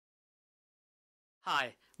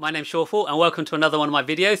Hi, my name's Shawful and welcome to another one of my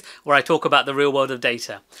videos where I talk about the real world of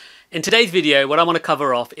data. In today's video, what I want to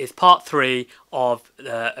cover off is part 3 of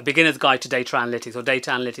a beginner's guide to data analytics, or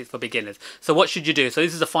data analytics for beginners. So what should you do? So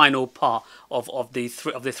this is the final part of this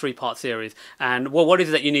 3-part series. And what is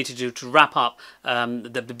it that you need to do to wrap up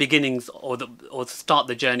the beginnings or start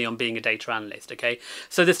the journey on being a data analyst? Okay.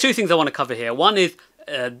 So there's two things I want to cover here. One is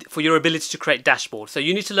for your ability to create dashboards. So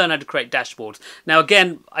you need to learn how to create dashboards. Now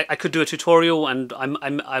again, I could do a tutorial and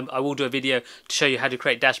I will do a video to show you how to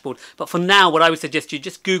create dashboards. But for now, what I would suggest you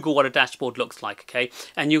just Google what a dashboard looks like, okay?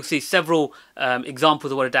 And you'll see several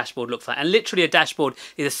examples of what a dashboard looks like. And literally a dashboard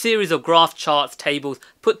is a series of graphs, charts, tables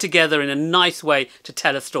put together in a nice way to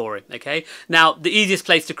tell a story, okay? Now, the easiest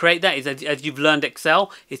place to create that is, as you've learned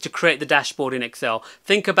Excel, is to create the dashboard in Excel.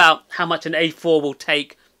 Think about how much an A4 will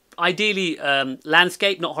take. Ideally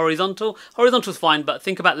landscape, not horizontal. Horizontal is fine, but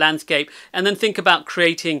think about landscape, and then think about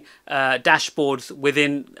creating dashboards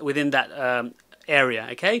within that area.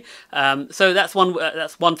 Okay, so that's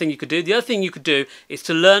one thing you could do. The other thing you could do is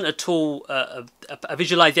to learn a tool, a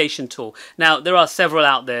visualization tool. Now there are several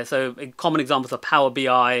out there. So common examples are Power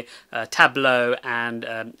BI, Tableau,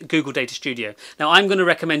 and Google Data Studio. Now I'm going to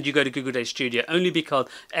recommend you go to Google Data Studio only because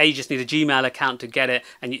you just need a Gmail account to get it,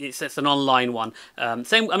 and it's an online one. I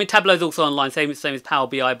mean Tableau is also online, same as Power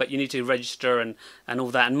BI, but you need to register and all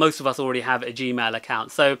that. And most of us already have a Gmail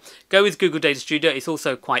account. So go with Google Data Studio. It's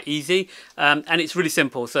also quite easy. And it's really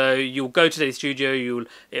simple. So you'll go to Data Studio,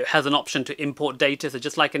 it has an option to import data. So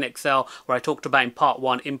just like in Excel, where I talked about in part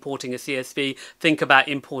 1, importing a CSV, think about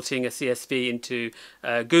importing a CSV into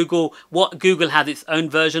Google. Google has its own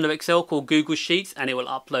version of Excel called Google Sheets, and it will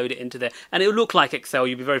upload it into there. And it will look like Excel.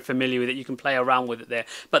 You'll be very familiar with it. You can play around with it there.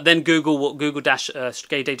 But then Google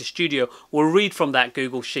Data Studio will read from that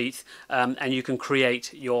Google Sheets, and you can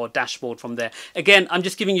create your dashboard from there. Again, I'm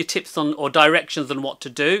just giving you tips on or directions on what to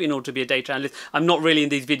do in order to be a data analyst. I'm not really in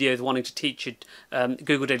these videos wanting to teach you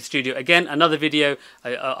Google Data Studio. Again, another video,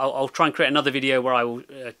 I'll try and create another video where I will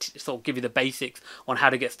sort of give you the basics on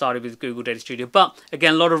how to get started with Google Data Studio. But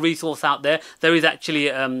again, a lot of resource out there. There is actually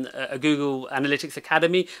a Google Analytics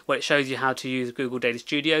Academy where it shows you how to use Google Data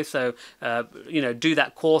Studio. So, do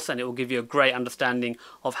that course and it will give you a great understanding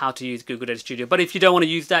of how to use Google Data Studio. But if you don't want to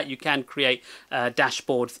use that, you can create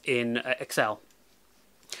dashboards in Excel.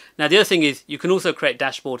 Now the other thing is you can also create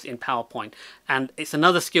dashboards in PowerPoint, and it's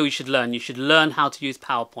another skill you should learn. You should learn how to use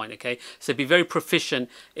PowerPoint, okay? So be very proficient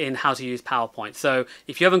in how to use PowerPoint. So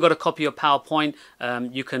if you haven't got a copy of PowerPoint,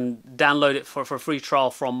 you can download it for a free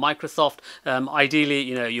trial from Microsoft. Ideally,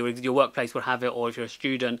 your workplace will have it, or if you're a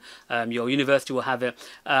student, your university will have it.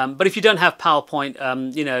 But if you don't have PowerPoint,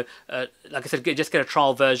 like I said, just get a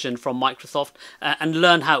trial version from Microsoft and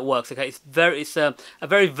learn how it works, okay? It's a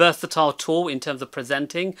very versatile tool in terms of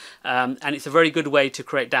presenting. And it's a very good way to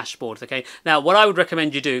create dashboards, okay? Now, what I would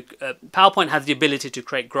recommend you do, PowerPoint has the ability to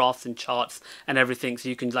create graphs and charts and everything, so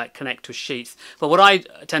you can connect to sheets. But what I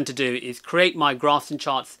tend to do is create my graphs and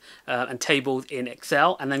charts and tables in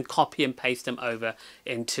Excel, and then copy and paste them over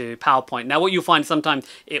into PowerPoint. Now, what you'll find sometimes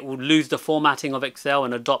it will lose the formatting of Excel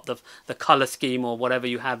and adopt the color scheme or whatever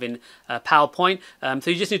you have in PowerPoint. So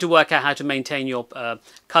you just need to work out how to maintain your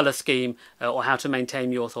color scheme or how to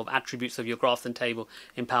maintain your sort of attributes of your graphs and table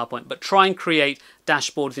in PowerPoint, but try and create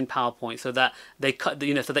dashboards in PowerPoint so that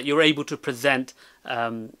so that you're able to present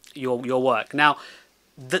your work. Now,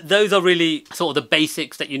 those are really sort of the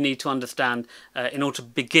basics that you need to understand in order to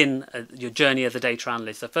begin your journey as a data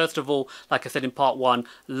analyst. So first of all, like I said in part 1,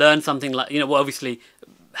 learn something like, obviously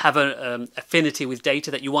have an affinity with data,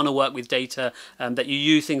 that you want to work with data, that you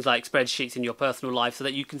use things like spreadsheets in your personal life so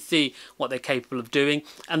that you can see what they're capable of doing,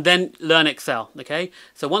 and then learn Excel, okay?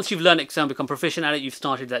 So once you've learned Excel and become proficient at it, you've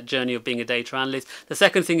started that journey of being a data analyst. The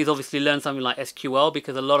second thing is obviously learn something like SQL,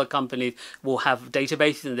 because a lot of companies will have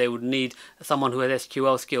databases and they would need someone who has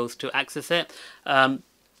SQL skills to access it.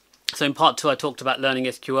 So in part 2, I talked about learning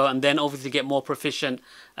SQL, and then obviously get more proficient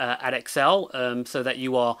at Excel, so that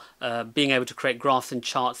you are being able to create graphs and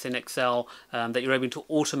charts in Excel, that you're able to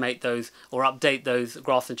automate those or update those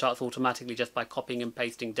graphs and charts automatically just by copying and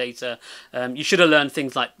pasting data. You should have learned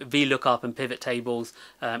things like VLOOKUP and pivot tables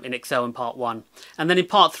in Excel in part 1. And then in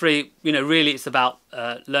part 3, really it's about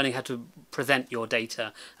learning how to present your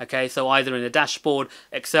data, okay? So either in a dashboard,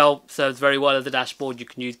 Excel serves very well as a dashboard. You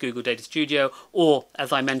can use Google Data Studio, or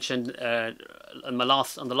as I mentioned on the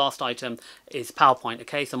last item is PowerPoint.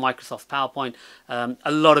 Okay, so Microsoft PowerPoint.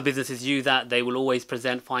 A lot of businesses use that. They will always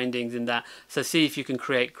present findings in that. So see if you can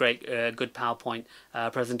create good PowerPoint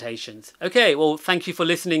presentations. Okay, well, thank you for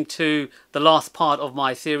listening to the last part of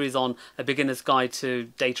my series on A Beginner's Guide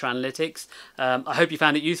to Data Analytics. I hope you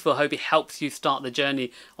found it useful. I hope it helps you start the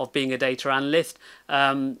journey of being a data analyst.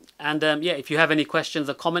 Yeah, if you have any questions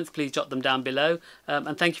or comments, please jot them down below.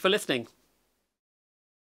 And thank you for listening.